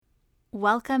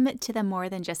Welcome to the More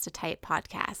Than Just a Type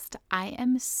podcast. I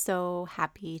am so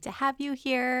happy to have you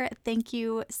here. Thank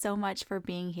you so much for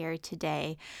being here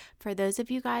today. For those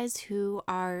of you guys who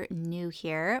are new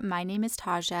here, my name is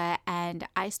Taja, and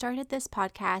I started this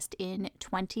podcast in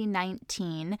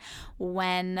 2019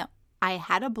 when I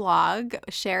had a blog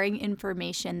sharing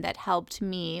information that helped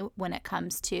me when it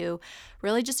comes to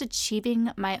really just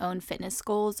achieving my own fitness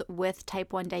goals with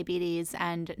type 1 diabetes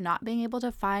and not being able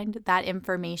to find that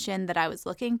information that I was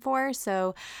looking for.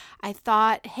 So I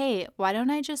thought, hey, why don't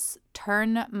I just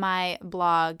turn my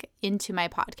blog into my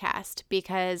podcast?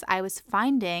 Because I was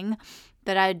finding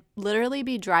that I'd literally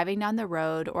be driving down the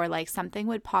road or like something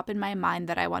would pop in my mind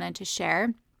that I wanted to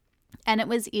share. And it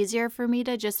was easier for me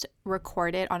to just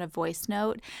record it on a voice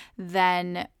note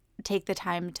than take the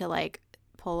time to like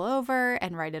pull over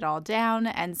and write it all down.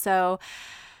 And so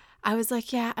I was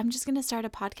like, yeah, I'm just going to start a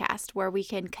podcast where we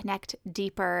can connect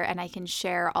deeper and I can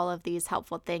share all of these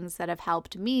helpful things that have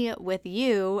helped me with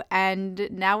you. And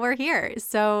now we're here.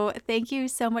 So thank you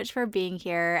so much for being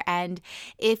here. And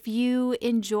if you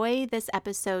enjoy this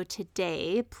episode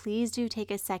today, please do take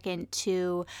a second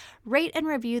to rate and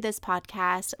review this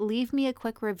podcast. Leave me a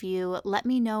quick review. Let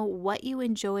me know what you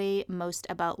enjoy most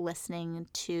about listening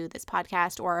to this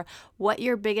podcast or what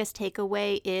your biggest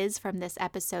takeaway is from this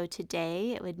episode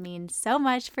today. It would mean so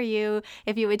much for you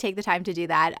if you would take the time to do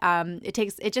that.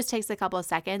 It just takes a couple of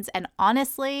seconds. And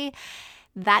honestly,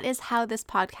 that is how this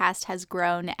podcast has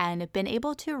grown and been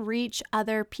able to reach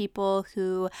other people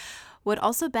who would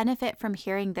also benefit from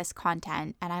hearing this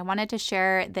content. And I wanted to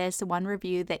share this one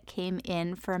review that came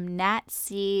in from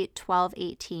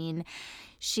NatC1218.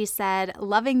 She said,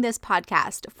 loving this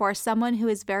podcast. For someone who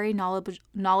is very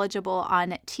knowledgeable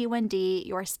on T1D,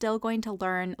 you're still going to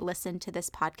learn, listen to this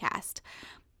podcast.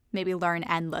 Maybe learn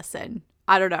and listen.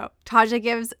 I don't know. Taja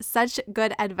gives such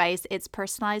good advice. It's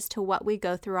personalized to what we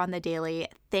go through on the daily.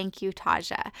 Thank you,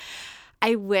 Taja.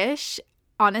 I wish,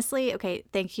 honestly, okay,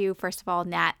 thank you, first of all,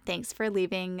 Nat. Thanks for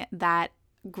leaving that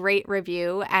great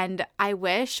review. And I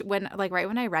wish right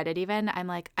when I read it even, I'm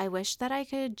like, I wish that I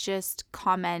could just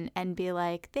comment and be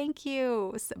like, thank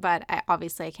you. But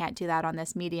obviously I can't do that on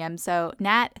this medium. So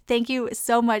Nat, thank you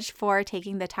so much for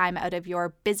taking the time out of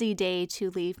your busy day to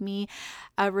leave me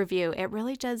a review. It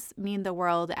really does mean the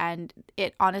world. And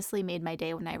it honestly made my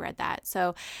day when I read that.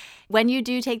 So when you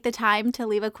do take the time to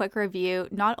leave a quick review,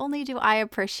 not only do I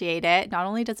appreciate it, not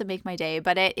only does it make my day,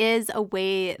 but it is a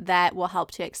way that will help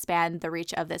to expand the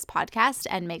reach of this podcast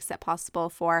and makes it possible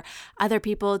for other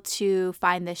people to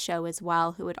find this show as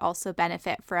well who would also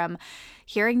benefit from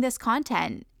hearing this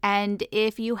content. And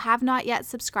if you have not yet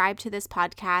subscribed to this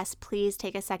podcast, please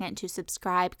take a second to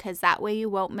subscribe because that way you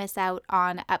won't miss out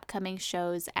on upcoming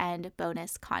shows and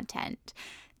bonus content.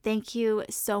 Thank you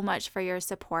so much for your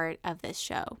support of this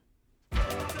show.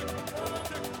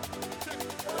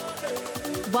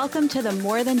 Welcome to the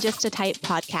More Than Just a Type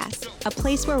podcast, a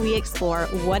place where we explore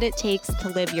what it takes to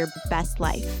live your best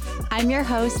life. I'm your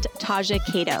host, Taja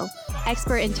Cato,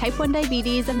 expert in type 1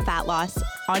 diabetes and fat loss,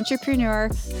 entrepreneur,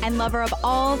 and lover of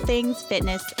all things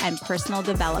fitness and personal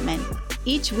development.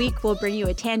 Each week, we'll bring you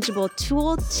a tangible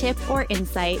tool, tip, or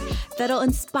insight that'll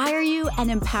inspire you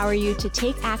and empower you to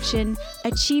take action,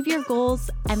 achieve your goals,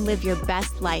 and live your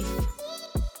best life.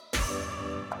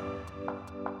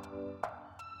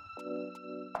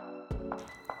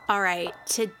 All right,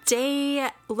 today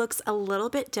looks a little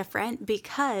bit different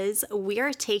because we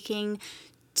are taking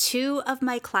two of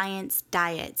my clients'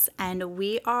 diets and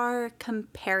we are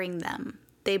comparing them.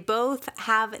 They both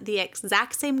have the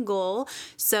exact same goal.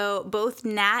 So both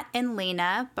Nat and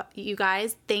Lena, you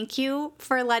guys, thank you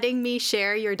for letting me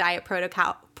share your diet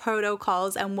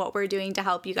protocols and what we're doing to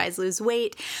help you guys lose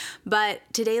weight. But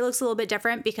today looks a little bit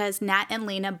different because Nat and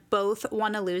Lena both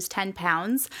want to lose 10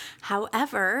 pounds.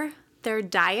 However, their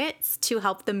diets to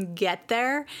help them get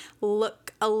there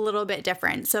look a little bit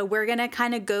different. So we're going to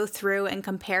kind of go through and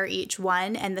compare each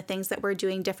one and the things that we're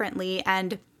doing differently.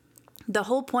 And the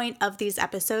whole point of these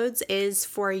episodes is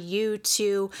for you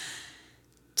to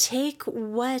take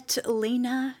what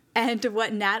Lena and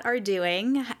what Nat are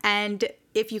doing, and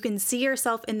if you can see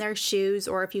yourself in their shoes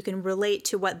or if you can relate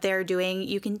to what they're doing,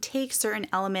 you can take certain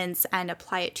elements and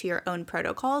apply it to your own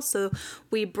protocol. So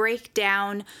we break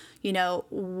down,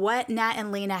 what Nat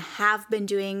and Lena have been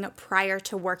doing prior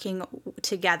to working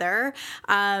together,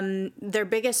 their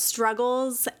biggest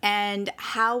struggles, and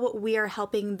how we are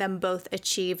helping them both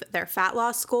achieve their fat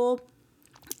loss goal.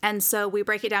 And so we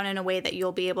break it down in a way that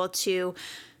you'll be able to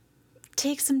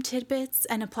take some tidbits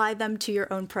and apply them to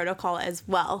your own protocol as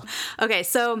well. Okay,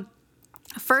 so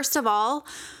first of all,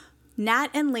 Nat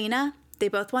and Lena, They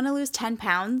both want to lose 10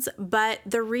 pounds, but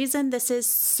the reason this is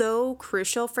so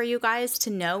crucial for you guys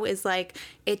to know is like,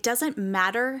 it doesn't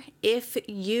matter if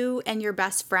you and your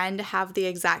best friend have the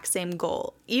exact same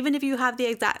goal. Even if you have the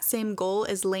exact same goal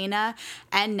as Lena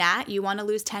and Nat, you want to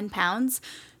lose 10 pounds,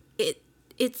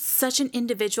 it's such an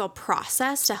individual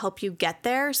process to help you get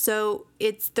there. So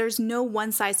there's no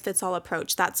one size fits all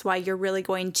approach. That's why you're really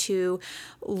going to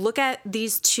look at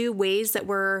these two ways that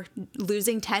we're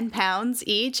losing 10 pounds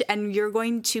each, and you're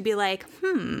going to be like,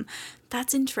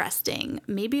 that's interesting.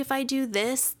 Maybe if I do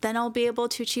this, then I'll be able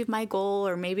to achieve my goal,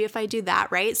 or maybe if I do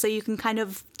that, right? So you can kind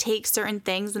of take certain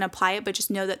things and apply it, but just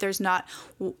know that there's no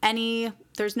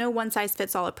one size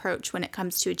fits all approach when it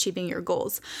comes to achieving your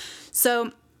goals.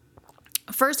 So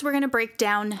first, we're going to break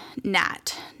down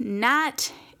Nat.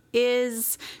 Nat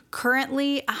is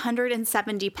currently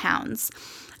 170 pounds,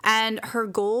 and her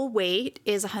goal weight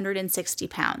is 160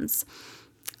 pounds.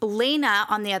 Lena,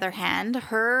 on the other hand,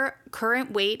 her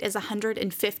current weight is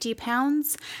 150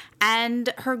 pounds,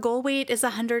 and her goal weight is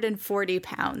 140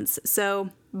 pounds. So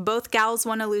both gals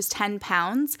want to lose 10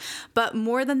 pounds, but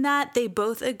more than that, they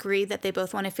both agree that they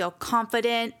both want to feel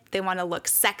confident, they want to look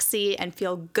sexy and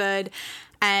feel good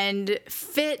and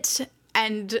fit,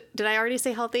 and did I already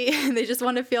say healthy? They just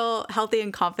want to feel healthy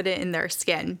and confident in their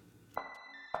skin.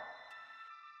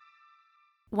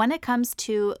 When it comes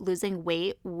to losing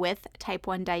weight with type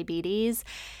 1 diabetes,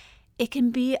 it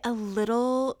can be a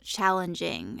little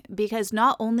challenging because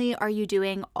not only are you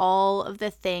doing all of the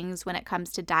things when it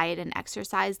comes to diet and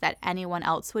exercise that anyone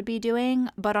else would be doing,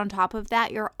 but on top of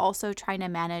that, you're also trying to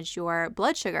manage your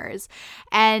blood sugars.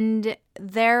 And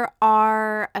there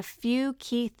are a few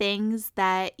key things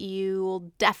that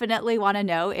you'll definitely want to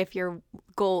know if your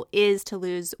goal is to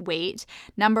lose weight.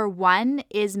 Number one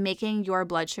is making your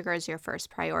blood sugars your first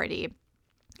priority.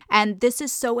 And this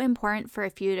is so important for a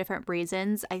few different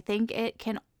reasons. I think it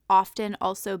can often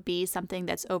also be something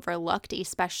that's overlooked,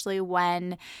 especially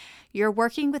when you're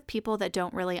working with people that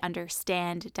don't really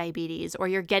understand diabetes, or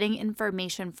you're getting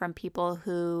information from people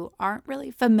who aren't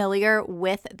really familiar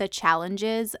with the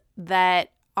challenges that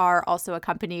are also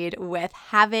accompanied with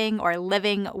having or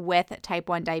living with type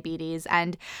 1 diabetes.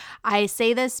 And I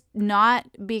say this not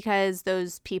because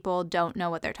those people don't know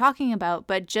what they're talking about,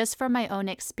 but just from my own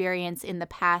experience in the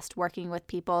past working with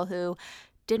people who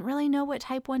didn't really know what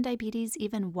type 1 diabetes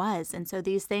even was. And so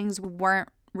these things weren't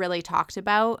really talked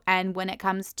about. And when it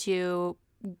comes to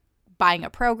buying a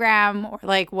program or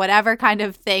like whatever kind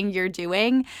of thing you're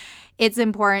doing, it's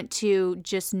important to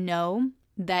just know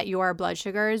that your blood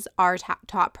sugars are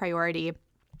top priority.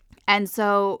 And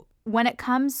so when it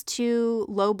comes to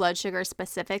low blood sugar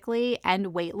specifically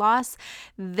and weight loss,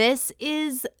 this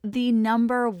is the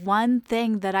number one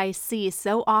thing that I see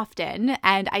so often.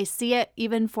 And I see it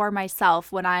even for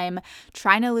myself when I'm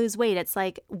trying to lose weight. It's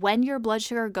like when your blood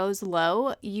sugar goes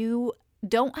low, you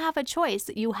don't have a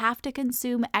choice. You have to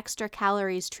consume extra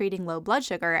calories treating low blood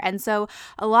sugar. And so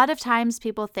a lot of times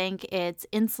people think it's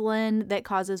insulin that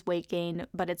causes weight gain,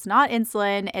 but it's not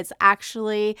insulin. It's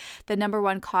actually the number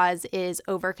one cause is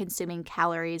over consuming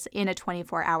calories in a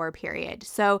 24-hour period.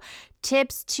 So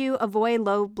tips to avoid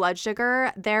low blood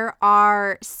sugar. There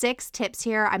are 6 tips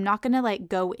here. I'm not going to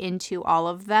go into all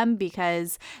of them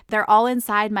because they're all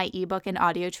inside my ebook and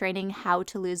audio training, How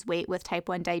to Lose Weight with Type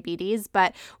 1 Diabetes.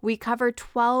 But we cover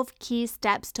 12 key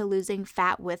steps to losing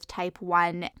fat with type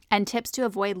 1, and tips to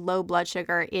avoid low blood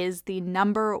sugar is the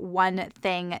number one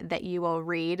thing that you will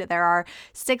read. There are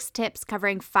 6 tips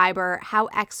covering fiber, how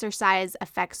exercise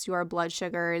affects your blood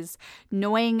sugars,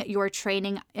 knowing your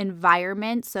training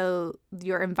environment, so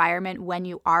your environment when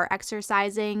you are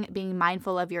exercising, being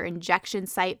mindful of your injection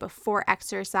site before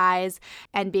exercise,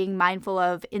 and being mindful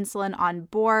of insulin on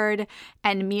board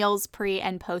and meals pre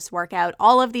and post workout.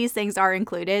 All of these things are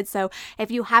included. So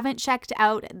if you haven't checked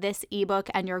out this ebook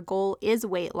and your goal is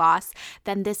weight loss,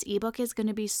 then this ebook is going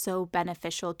to be so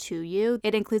beneficial to you.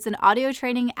 It includes an audio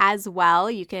training as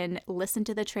well. You can listen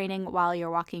to the training while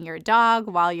you're walking your dog,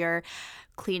 while you're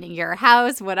cleaning your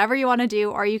house, whatever you want to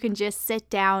do, or you can just sit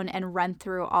down and run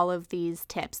through all of these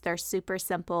tips. They're super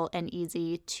simple and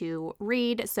easy to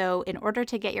read. So in order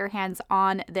to get your hands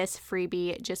on this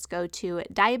freebie, just go to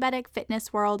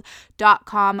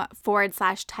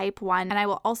diabeticfitnessworld.com/type1, and I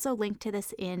will also link to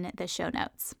this in the show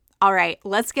notes. All right,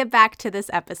 let's get back to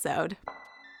this episode.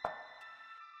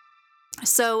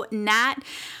 So Nat,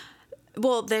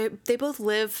 well, they both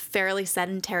live fairly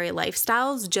sedentary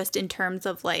lifestyles just in terms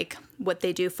of what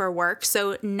they do for work.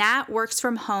 So Nat works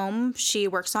from home. She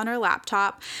works on her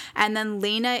laptop. And then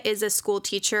Lena is a school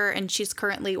teacher and she's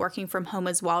currently working from home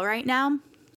as well right now.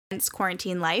 It's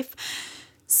quarantine life.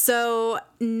 So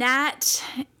Nat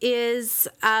is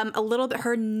a little bit,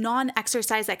 her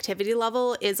non-exercise activity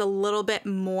level is a little bit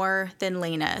more than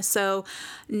Lena. So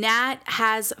Nat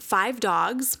has 5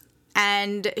 dogs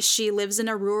and she lives in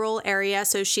a rural area.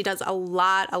 So she does a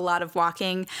lot of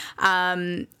walking.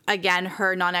 Again,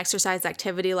 her non-exercise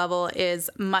activity level is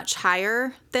much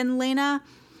higher than Lena.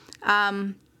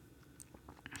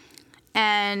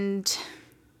 And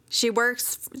she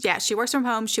works from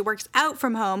home. She works out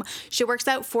from home. She works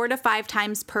out 4 to 5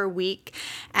 times per week,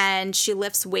 and she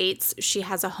lifts weights. She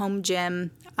has a home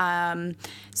gym.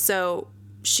 So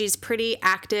she's pretty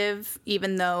active,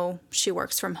 even though she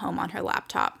works from home on her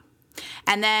laptop.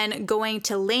 And then going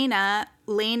to Lena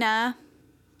lives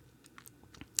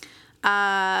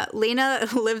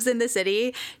in the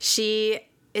city.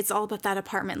 It's all about that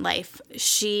apartment life.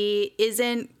 She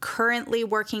isn't currently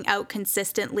working out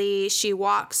consistently. She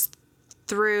walks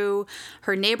through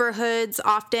her neighborhoods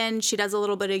often. She does a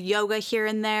little bit of yoga here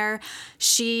and there.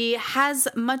 She has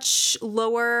much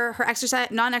lower, her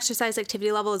non-exercise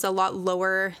activity level is a lot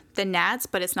lower than Nat's,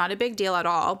 but it's not a big deal at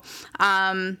all.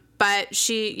 But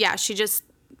she just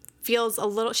feels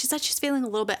she said she's feeling a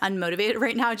little bit unmotivated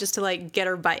right now just to like get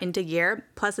her butt into gear.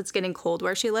 Plus it's getting cold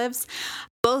where she lives.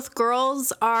 Both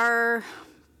girls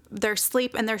their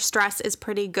sleep and their stress is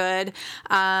pretty good.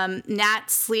 Nat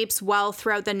sleeps well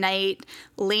throughout the night.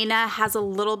 Lena has a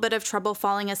little bit of trouble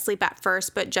falling asleep at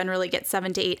first, but generally gets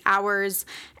 7 to 8 hours.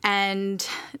 And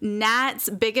Nat's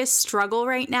biggest struggle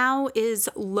right now is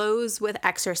lows with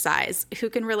exercise. Who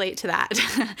can relate to that?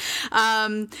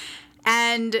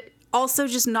 And also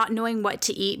just not knowing what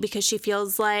to eat because she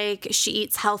feels like she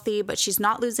eats healthy, but she's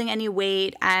not losing any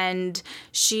weight. And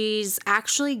she's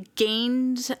actually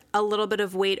gained a little bit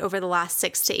of weight over the last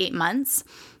 6 to 8 months.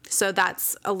 So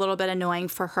that's a little bit annoying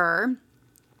for her.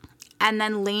 And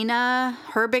then Lena,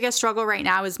 her biggest struggle right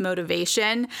now is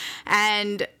motivation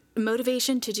and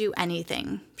motivation to do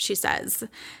anything, she says.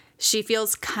 She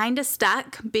feels kind of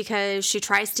stuck because she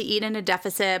tries to eat in a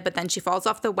deficit, but then she falls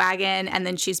off the wagon and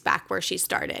then she's back where she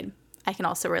started. I can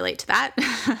also relate to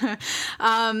that.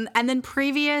 And then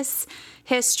previous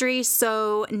history.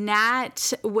 So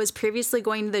Nat was previously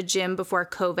going to the gym before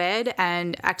COVID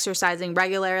and exercising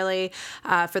regularly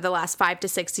for the last 5 to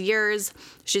 6 years.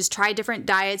 She's tried different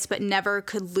diets, but never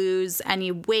could lose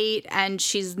any weight. And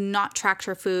she's not tracked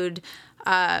her food.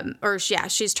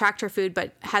 She's tracked her food,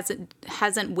 but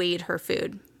hasn't weighed her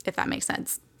food, if that makes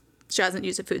sense. She hasn't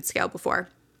used a food scale before.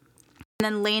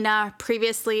 And then Lena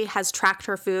previously has tracked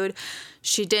her food.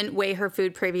 She didn't weigh her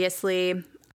food previously.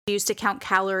 She used to count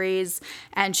calories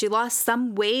and she lost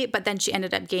some weight, but then she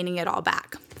ended up gaining it all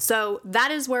back. So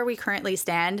that is where we currently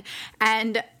stand.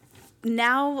 And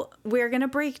now we're going to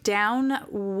break down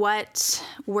what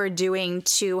we're doing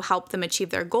to help them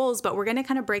achieve their goals, but we're going to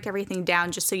kind of break everything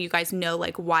down just so you guys know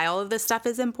like why all of this stuff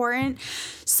is important.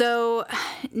 So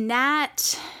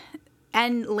Nat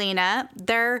and Lena,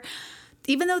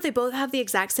 even though they both have the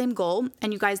exact same goal,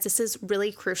 and you guys, this is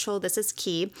really crucial, this is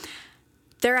key,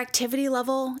 their activity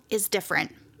level is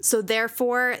different. So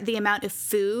therefore, the amount of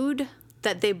food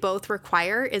that they both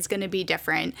require is going to be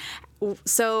different.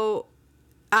 So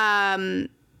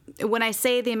when I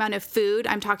say the amount of food,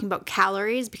 I'm talking about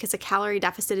calories because a calorie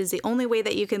deficit is the only way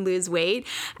that you can lose weight.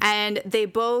 And they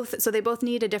both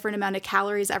need a different amount of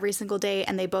calories every single day.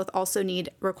 And they both also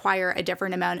require a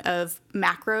different amount of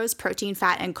macros, protein,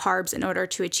 fat, and carbs in order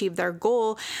to achieve their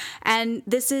goal. And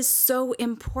this is so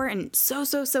important. So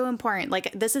important.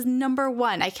 Like this is number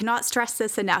one. I cannot stress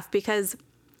this enough because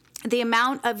the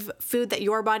amount of food that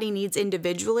your body needs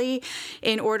individually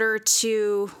in order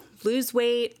to lose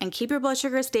weight and keep your blood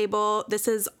sugar stable, this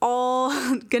is all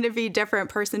going to be different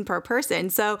person per person.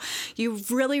 So you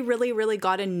really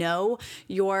got to know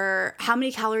how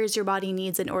many calories your body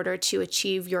needs in order to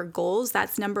achieve your goals.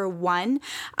 That's number one.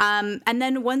 And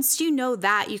then once you know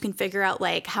that, you can figure out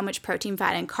like how much protein,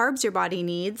 fat, and carbs your body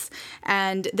needs.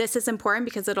 And this is important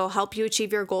because it'll help you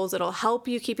achieve your goals. It'll help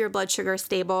you keep your blood sugar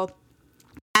stable.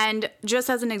 And just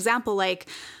as an example, like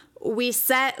we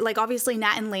set, like obviously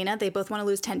Nat and Lena, they both want to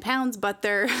lose 10 pounds, but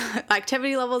their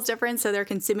activity level is different. So they're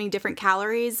consuming different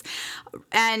calories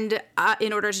and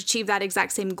in order to achieve that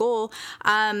exact same goal.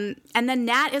 And then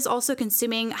Nat is also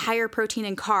consuming higher protein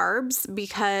and carbs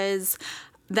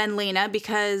than Lena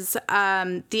because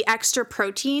the extra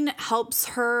protein helps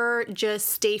her just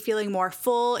stay feeling more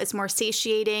full. It's more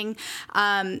satiating.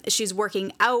 She's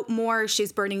working out more.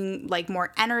 She's burning like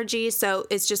more energy. So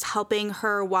it's just helping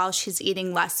her while she's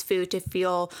eating less food to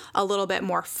feel a little bit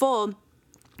more full.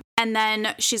 And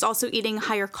then she's also eating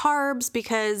higher carbs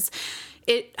because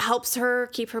it helps her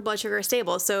keep her blood sugar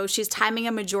stable. So she's timing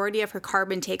a majority of her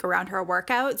carb intake around her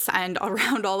workouts and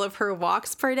around all of her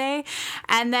walks per day.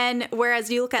 And then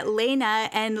whereas you look at Lena,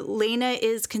 and Lena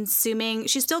is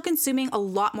she's still consuming a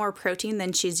lot more protein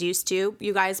than she's used to.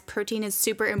 You guys, protein is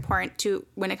super important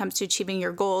when it comes to achieving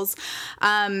your goals.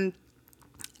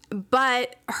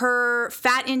 But her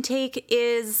fat intake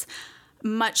is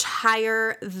much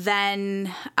higher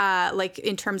than like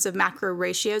in terms of macro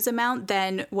ratios amount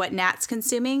than what Nat's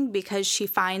consuming, because she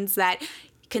finds that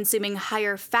consuming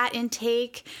higher fat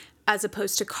intake as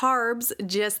opposed to carbs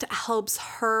just helps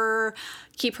her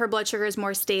keep her blood sugars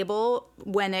more stable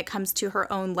when it comes to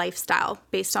her own lifestyle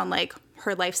based on like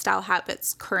her lifestyle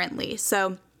habits currently.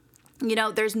 So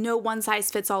there's no one size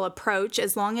fits all approach.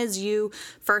 As long as you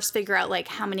first figure out like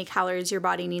how many calories your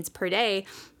body needs per day,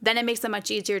 then it makes it much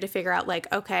easier to figure out like,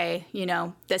 okay,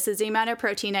 this is the amount of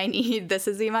protein I need. This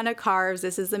is the amount of carbs.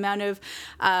 This is the amount of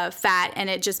fat. And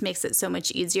it just makes it so much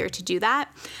easier to do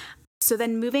that. So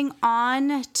then moving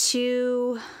on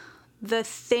to the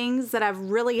things that have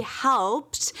really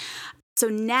helped. So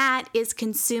Nat is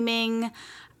consuming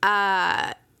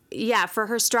for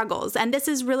her struggles. And this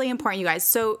is really important, you guys.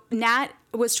 So Nat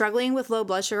was struggling with low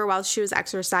blood sugar while she was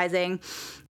exercising.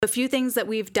 A few things that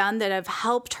we've done that have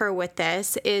helped her with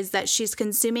this is that she's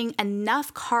consuming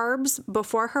enough carbs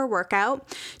before her workout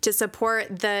to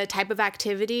support the type of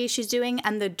activity she's doing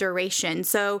and the duration.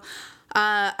 So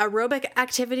aerobic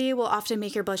activity will often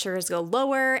make your blood sugars go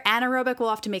lower. Anaerobic will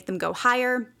often make them go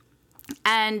higher.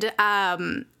 And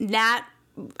Nat,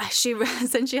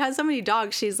 since she has so many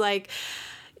dogs, she's like,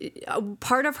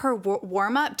 part of her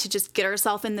warm up to just get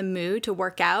herself in the mood to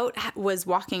work out was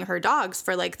walking her dogs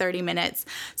for like 30 minutes.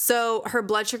 So her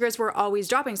blood sugars were always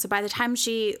dropping. So by the time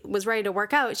she was ready to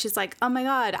work out, she's like, oh my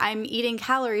God, I'm eating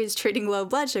calories, treating low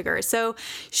blood sugar. So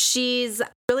she's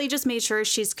really just made sure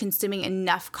she's consuming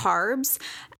enough carbs.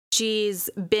 She's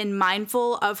been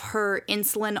mindful of her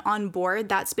insulin on board.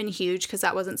 That's been huge because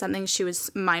that wasn't something she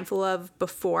was mindful of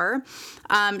before.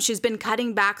 She's been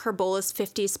cutting back her bolus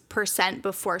 50%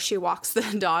 before she walks the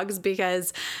dogs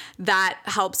because that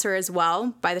helps her as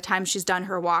well. By the time she's done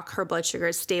her walk, her blood sugar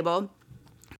is stable.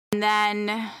 And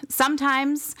then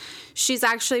sometimes she's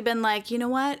actually been like, you know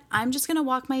what? I'm just going to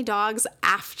walk my dogs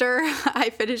after I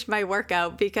finish my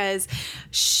workout, because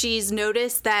she's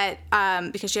noticed that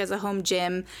because she has a home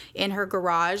gym in her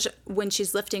garage, when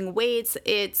she's lifting weights,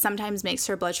 it sometimes makes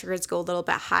her blood sugars go a little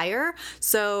bit higher.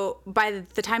 So by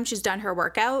the time she's done her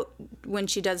workout, when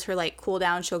she does her like cool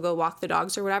down, she'll go walk the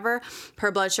dogs or whatever,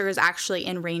 her blood sugar is actually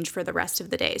in range for the rest of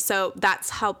the day. So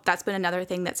that's been another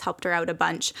thing that's helped her out a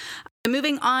bunch.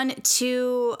 Moving on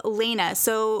to Lena.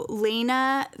 So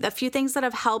Lena, a few things that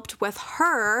have helped with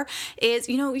her is,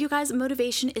 you guys,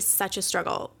 motivation is such a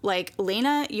struggle. Like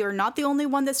Lena, you're not the only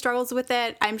one that struggles with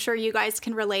it. I'm sure you guys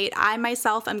can relate. I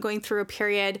myself am going through a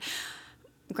period.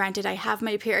 Granted, I have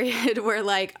my period where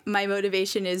like my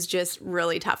motivation is just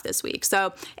really tough this week.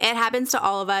 So it happens to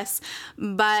all of us.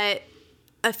 But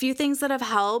a few things that have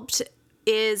helped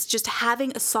is just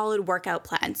having a solid workout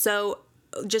plan. So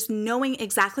just knowing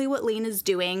exactly what Lena's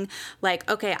doing, like,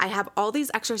 okay, I have all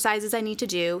these exercises I need to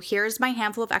do. Here's my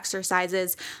handful of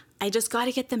exercises. I just got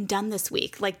to get them done this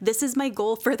week. Like, this is my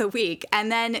goal for the week. And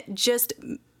then just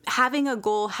having a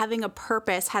goal, having a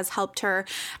purpose has helped her.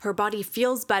 Her body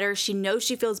feels better. She knows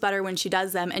she feels better when she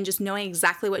does them, and just knowing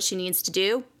exactly what she needs to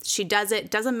do, she does it.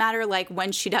 Doesn't matter like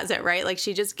when she does it, right? Like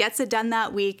she just gets it done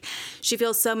that week. She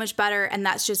feels so much better, and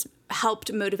that's just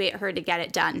helped motivate her to get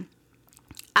it done.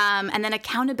 And then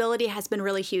accountability has been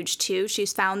really huge too.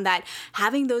 She's found that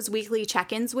having those weekly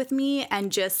check-ins with me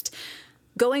and just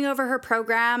going over her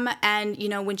program, and,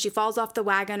 when she falls off the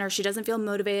wagon or she doesn't feel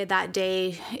motivated that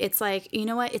day, it's like, you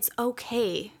know what? It's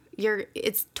okay.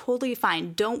 It's totally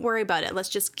fine. Don't worry about it. Let's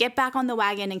just get back on the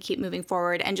wagon and keep moving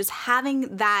forward. And just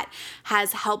having that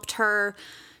has helped her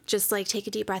just like take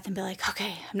a deep breath and be like,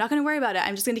 okay, I'm not going to worry about it.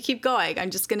 I'm just going to keep going. I'm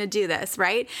just going to do this.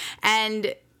 Right.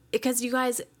 And because you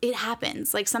guys, it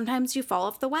happens. Like sometimes you fall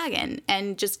off the wagon,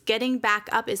 and just getting back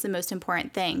up is the most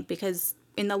important thing, because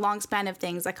in the long span of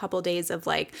things, a couple days of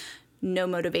like no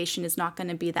motivation is not going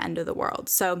to be the end of the world.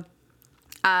 So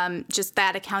just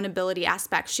that accountability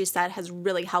aspect, she said, has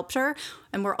really helped her.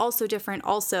 And we're also different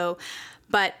also.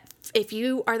 But if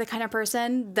you are the kind of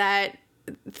person that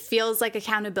feels like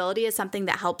accountability is something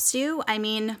that helps you,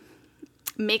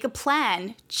 make a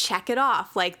plan, check it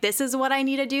off. Like, this is what I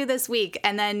need to do this week,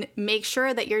 and then make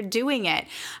sure that you're doing it.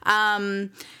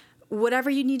 whatever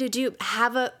you need to do,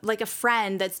 have a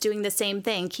friend that's doing the same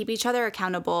thing. Keep each other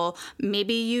accountable.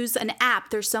 Maybe use an app.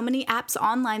 There's so many apps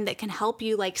online that can help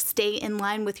you like stay in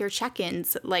line with your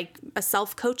check-ins, like a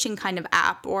self-coaching kind of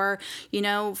app, or,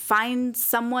 find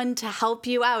someone to help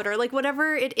you out, or like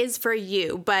whatever it is for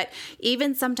you. But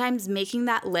even sometimes making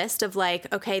that list of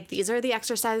like, okay, these are the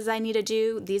exercises I need to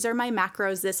do. These are my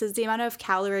macros. This is the amount of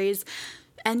calories.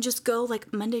 And just go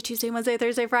like Monday, Tuesday, Wednesday,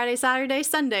 Thursday, Friday, Saturday,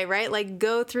 Sunday, right? Like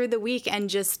go through the week and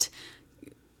just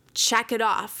check it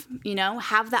off,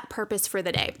 have that purpose for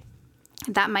the day.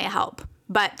 That might help.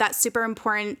 But that's super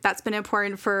important. That's been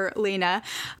important for Lena.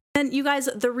 And you guys,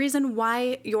 the reason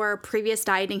why your previous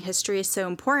dieting history is so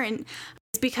important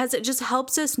is because it just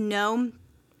helps us know,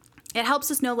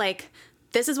 like,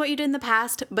 this is what you did in the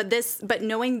past, but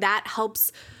knowing that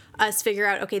helps us figure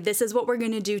out, okay, this is what we're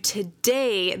going to do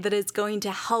today that is going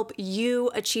to help you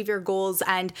achieve your goals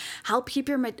and help keep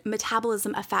your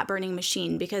metabolism a fat burning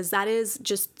machine, because that is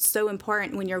just so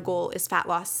important when your goal is fat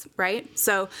loss, right?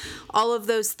 So all of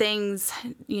those things,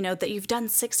 that you've done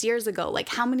 6 years ago, like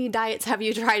how many diets have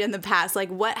you tried in the past? Like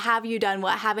what have you done?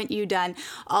 What haven't you done?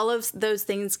 All of those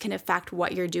things can affect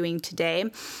what you're doing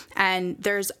today. And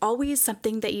there's always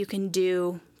something that you can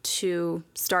do to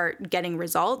start getting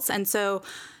results. And so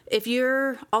if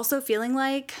you're also feeling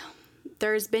like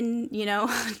there's been,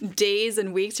 days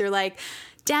and weeks you're like,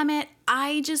 damn it,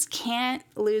 I just can't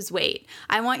lose weight,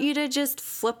 I want you to just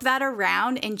flip that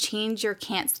around and change your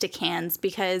can'ts to cans,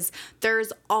 because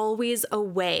there's always a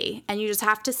way. And you just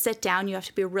have to sit down. You have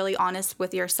to be really honest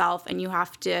with yourself, and you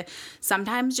have to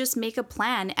sometimes just make a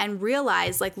plan and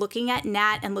realize, like looking at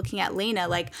Nat and looking at Lena,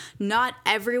 like not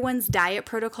everyone's diet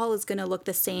protocol is going to look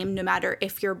the same, no matter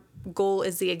if your goal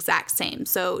is the exact same.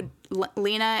 So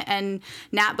Lena and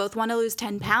Nat both want to lose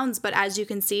 10 pounds, but as you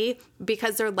can see,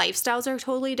 because their lifestyles are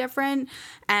totally different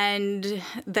and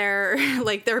their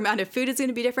amount of food is going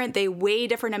to be different, they weigh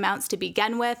different amounts to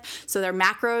begin with. So their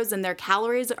macros and their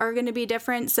calories are going to be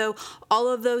different. So all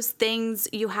of those things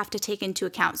you have to take into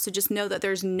account. So just know that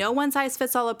there's no one size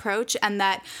fits all approach, and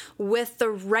that with the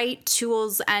right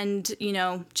tools and,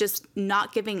 just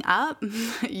not giving up,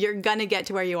 you're going to get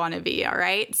to where you want to be. All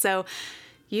right. So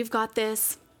you've got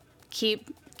this. Keep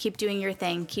doing your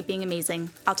thing. Keep being amazing.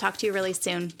 I'll talk to you really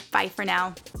soon. Bye for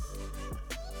now.